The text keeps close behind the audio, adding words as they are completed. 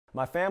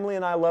My family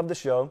and I love the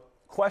show.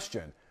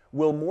 Question: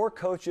 will more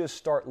coaches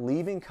start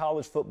leaving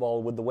college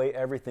football with the way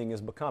everything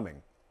is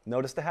becoming?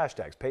 Notice the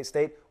hashtags, Pate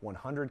State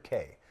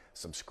 100K.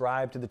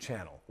 Subscribe to the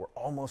channel. We're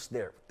almost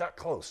there. That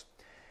close.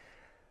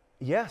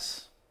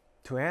 Yes,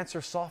 to answer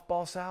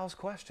Softball Sal's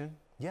question,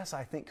 yes,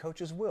 I think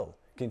coaches will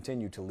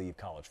continue to leave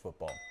college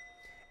football.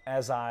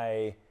 As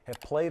I have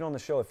played on the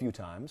show a few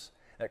times,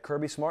 that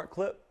Kirby Smart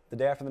clip the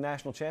day after the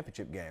national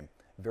championship game,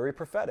 very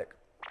prophetic.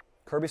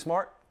 Kirby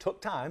Smart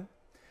took time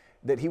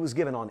that he was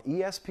given on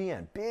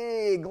ESPN,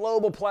 big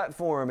global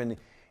platform, and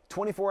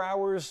 24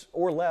 hours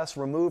or less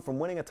removed from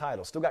winning a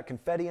title. Still got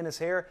confetti in his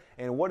hair,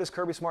 and what is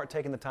Kirby Smart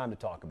taking the time to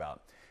talk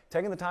about?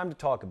 Taking the time to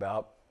talk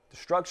about the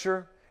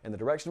structure and the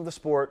direction of the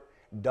sport,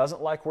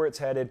 doesn't like where it's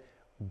headed.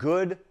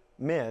 Good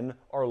men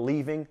are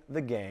leaving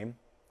the game,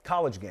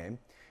 college game,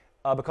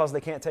 because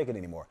they can't take it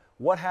anymore.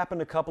 What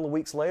happened a couple of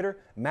weeks later?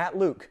 Matt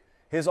Luke,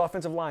 his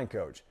offensive line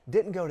coach,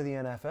 didn't go to the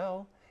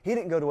NFL. He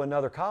didn't go to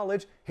another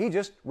college. He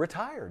just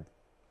retired.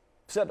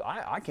 Said,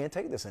 I can't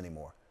take this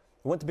anymore.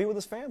 Went to be with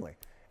his family.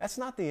 That's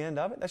not the end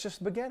of it. That's just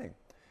the beginning.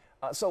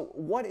 So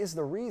what is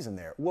the reason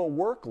there? Well,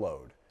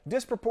 workload,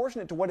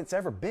 disproportionate to what it's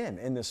ever been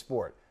in this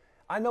sport.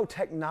 I know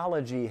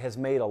technology has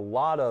made a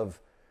lot of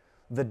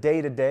the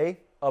day-to-day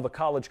of a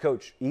college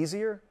coach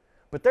easier,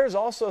 but there's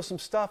also some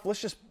stuff,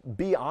 let's just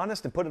be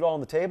honest and put it all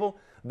on the table,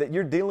 that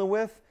you're dealing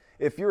with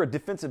if you're a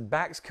defensive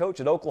backs coach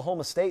at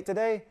Oklahoma State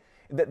today,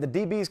 that the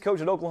DBs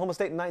coach at Oklahoma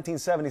State in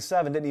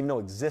 1977 didn't even know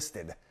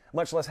existed,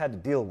 much less had to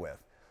deal with.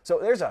 So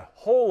there's a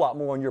whole lot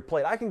more on your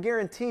plate. I can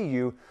guarantee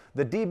you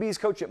the DBs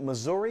coach at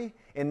Missouri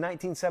in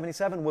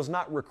 1977 was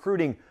not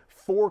recruiting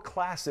 4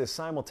 classes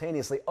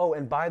simultaneously. Oh,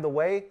 and by the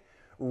way,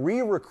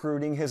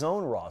 re-recruiting his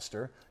own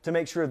roster to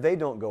make sure they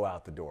don't go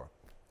out the door.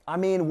 I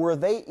mean, were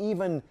they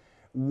even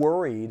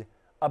worried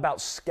about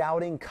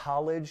scouting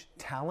college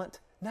talent?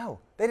 No,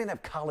 they didn't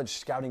have college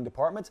scouting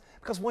departments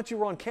because once you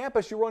were on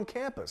campus, you were on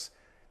campus.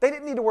 They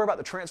didn't need to worry about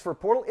the transfer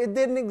portal. It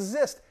didn't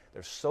exist.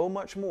 There's so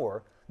much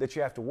more that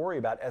you have to worry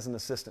about as an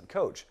assistant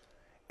coach.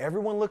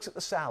 Everyone looks at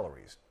the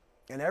salaries,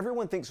 and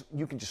everyone thinks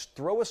you can just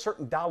throw a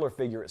certain dollar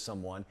figure at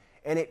someone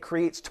and it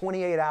creates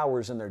 28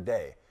 hours in their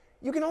day.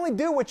 You can only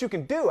do what you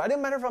can do. It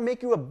doesn't matter if I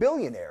make you a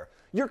billionaire.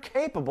 You're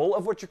capable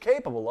of what you're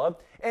capable of,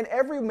 and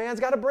every man's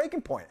got a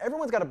breaking point.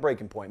 Everyone's got a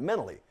breaking point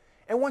mentally.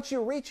 And once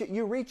you reach it,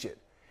 you reach it.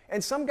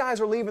 And some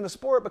guys are leaving the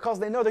sport because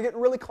they know they're getting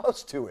really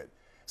close to it.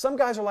 Some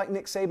guys are like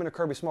Nick Saban or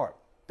Kirby Smart.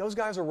 Those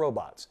guys are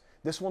robots.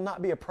 This will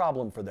not be a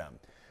problem for them.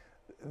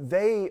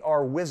 They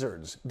are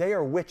wizards. They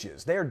are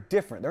witches. They are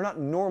different. They're not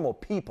normal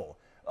people.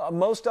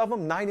 Most of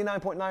them,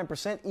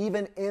 99.9%,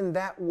 even in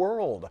that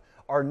world,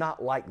 are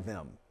not like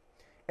them.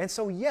 And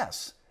so,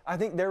 yes, I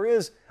think there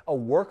is a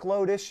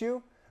workload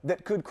issue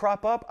that could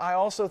crop up. I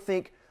also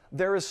think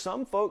there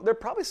are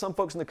probably some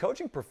folks in the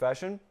coaching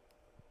profession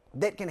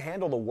that can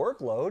handle the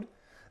workload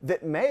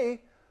that may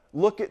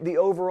look at the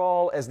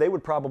overall, as they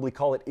would probably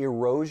call it,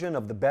 erosion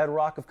of the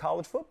bedrock of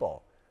college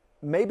football.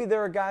 Maybe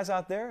there are guys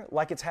out there,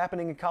 like it's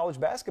happening in college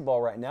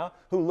basketball right now,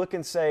 who look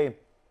and say,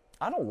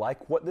 I don't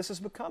like what this is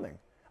becoming.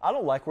 I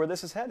don't like where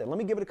this is headed. Let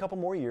me give it a couple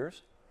more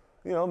years.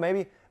 You know,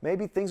 maybe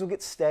things will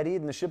get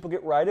steadied and the ship will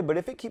get righted, but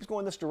if it keeps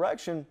going this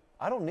direction,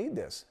 I don't need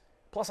this.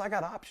 Plus, I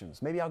got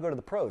options. Maybe I'll go to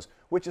the pros,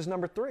 which is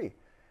number 3.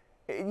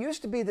 It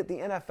used to be that the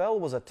NFL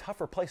was a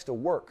tougher place to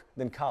work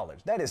than college.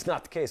 That is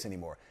not the case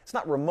anymore. It's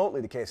not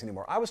remotely the case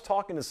anymore. I was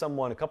talking to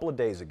someone a couple of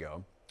days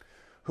ago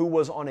who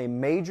was on a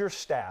major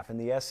staff in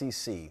the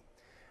SEC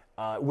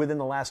within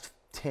the last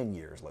 10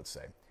 years, let's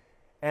say,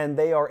 and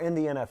they are in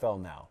the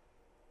NFL now.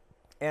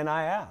 And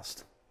I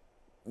asked,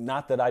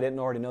 not that I didn't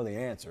already know the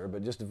answer,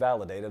 but just to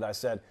validate it, I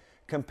said,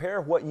 compare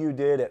what you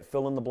did at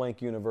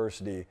fill-in-the-blank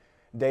university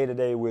day to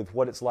day with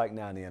what it's like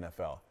now in the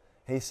NFL.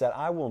 He said,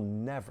 I will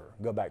never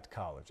go back to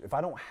college. If I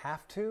don't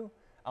have to,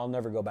 I'll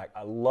never go back.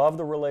 I love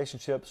the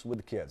relationships with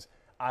the kids.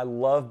 I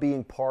love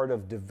being part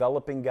of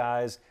developing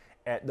guys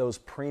at those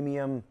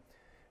premium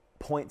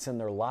points in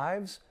their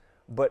lives,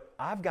 but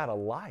I've got a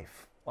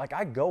life. Like,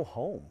 I go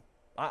home.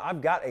 I've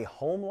got a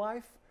home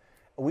life.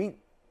 We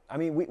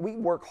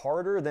work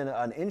harder than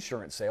an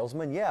insurance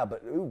salesman, yeah,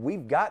 but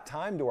we've got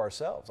time to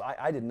ourselves.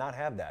 I did not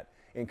have that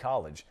in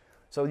college.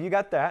 So you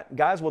got that.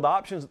 Guys with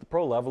options at the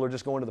pro level are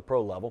just going to the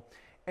pro level.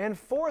 And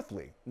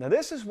fourthly, now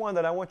this is one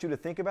that I want you to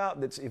think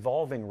about that's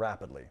evolving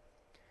rapidly.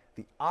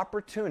 The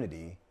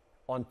opportunity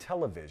on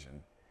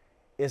television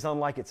is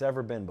unlike it's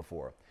ever been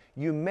before.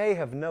 You may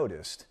have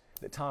noticed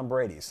that Tom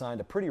Brady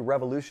signed a pretty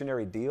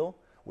revolutionary deal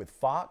with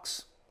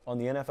Fox on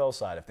the NFL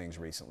side of things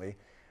recently.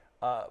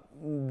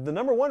 The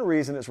number one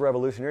reason it's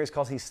revolutionary is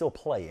because he's still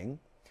playing.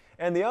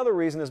 And the other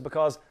reason is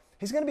because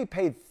he's going to be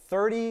paid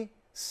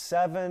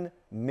 $37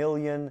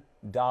 million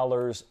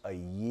a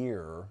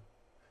year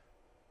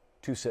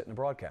to sit in a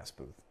broadcast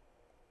booth.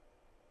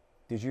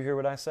 Did you hear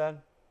what I said?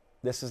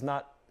 This is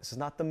not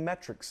the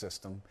metric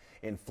system.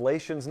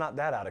 Inflation's not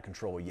that out of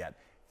control yet.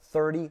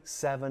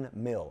 37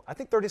 mil. I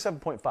think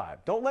 37.5.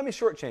 Don't let me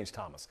shortchange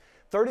Thomas.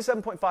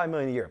 37.5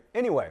 million a year.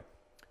 Anyway,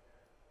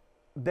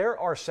 there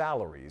are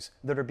salaries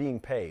that are being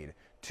paid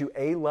to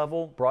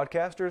A-level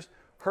broadcasters.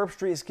 Herb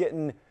Street's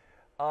getting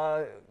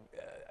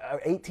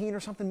 18 or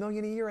something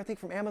million a year, I think,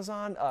 from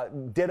Amazon.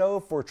 Ditto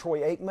for Troy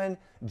Aikman.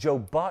 Joe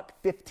Buck,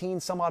 15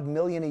 some odd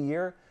million a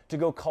year to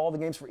go call the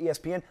games for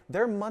ESPN.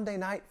 Their Monday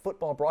Night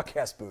Football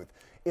broadcast booth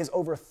is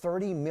over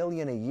 30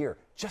 million a year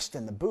just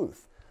in the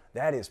booth.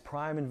 That is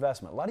prime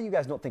investment. A lot of you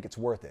guys don't think it's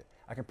worth it.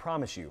 I can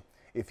promise you,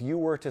 if you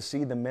were to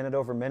see the minute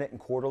over minute and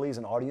quarterlies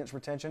and audience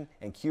retention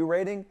and Q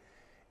rating,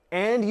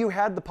 and you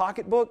had the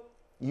pocketbook,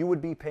 you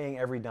would be paying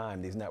every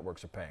dime these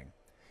networks are paying.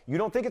 You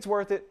don't think it's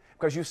worth it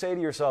because you say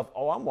to yourself,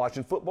 oh, I'm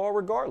watching football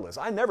regardless.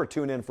 I never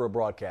tune in for a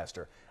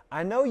broadcaster.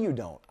 I know you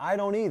don't. I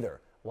don't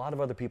either. A lot of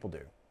other people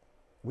do.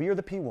 We are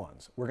the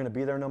P1s. We're going to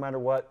be there no matter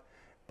what.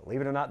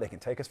 Believe it or not, they can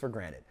take us for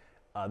granted.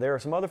 There are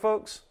some other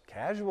folks,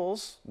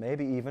 casuals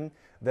maybe even,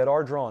 that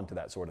are drawn to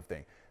that sort of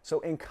thing. So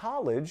in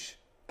college,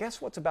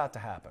 guess what's about to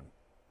happen?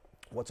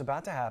 What's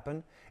about to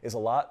happen is a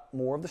lot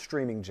more of the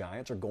streaming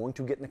giants are going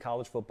to get in the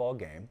college football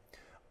game.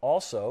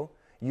 Also,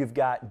 you've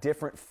got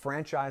different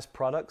franchise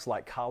products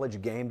like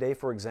College Game Day,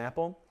 for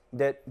example,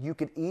 that you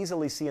could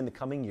easily see in the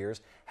coming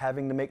years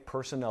having to make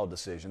personnel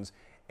decisions.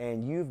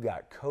 And you've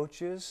got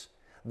coaches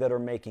that are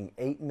making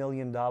 $8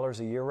 million a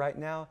year right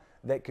now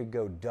that could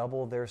go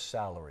double their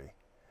salary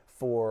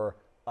for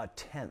a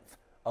tenth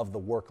of the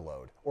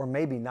workload, or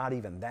maybe not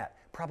even that,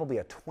 probably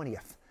a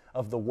 20th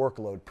of the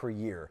workload per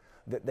year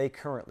that they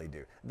currently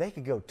do. They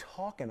could go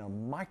talk in a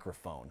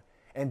microphone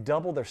and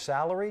double their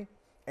salary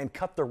and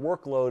cut their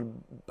workload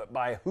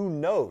by who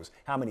knows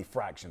how many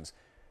fractions.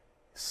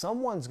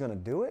 Someone's going to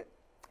do it,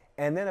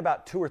 and then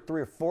about 2 or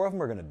 3 or 4 of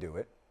them are going to do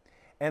it.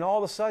 And all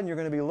of a sudden, you're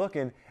going to be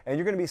looking, and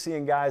you're going to be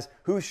seeing guys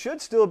who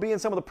should still be in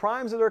some of the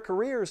primes of their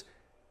careers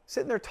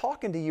sitting there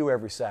talking to you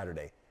every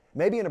Saturday.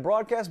 Maybe in a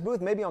broadcast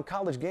booth, maybe on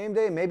College Game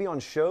Day, maybe on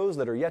shows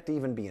that are yet to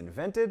even be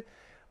invented.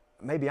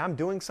 Maybe I'm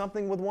doing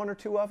something with 1 or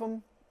 2 of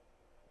them.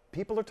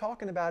 People are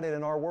talking about it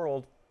in our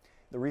world.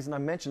 The reason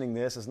I'm mentioning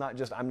this is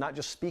I'm not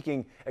just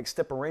speaking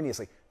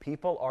extemporaneously.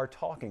 People are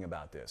talking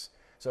about this.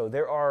 So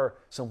there are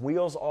some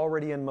wheels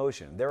already in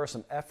motion. There are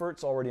some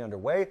efforts already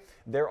underway.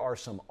 There are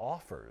some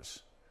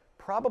offers,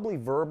 probably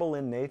verbal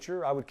in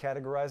nature, I would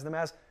categorize them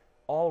as,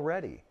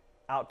 already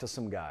out to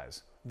some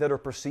guys that are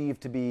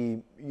perceived to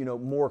be,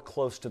 more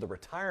close to the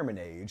retirement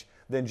age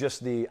than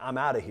just the I'm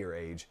out of here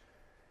age.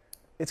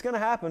 It's going to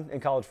happen in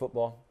college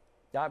football.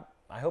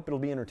 I hope it'll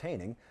be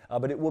entertaining,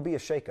 but it will be a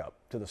shakeup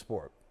to the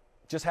sport.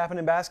 Just happened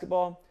in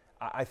basketball.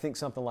 I think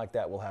something like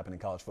that will happen in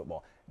college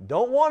football.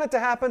 Don't want it to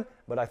happen,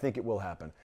 but I think it will happen.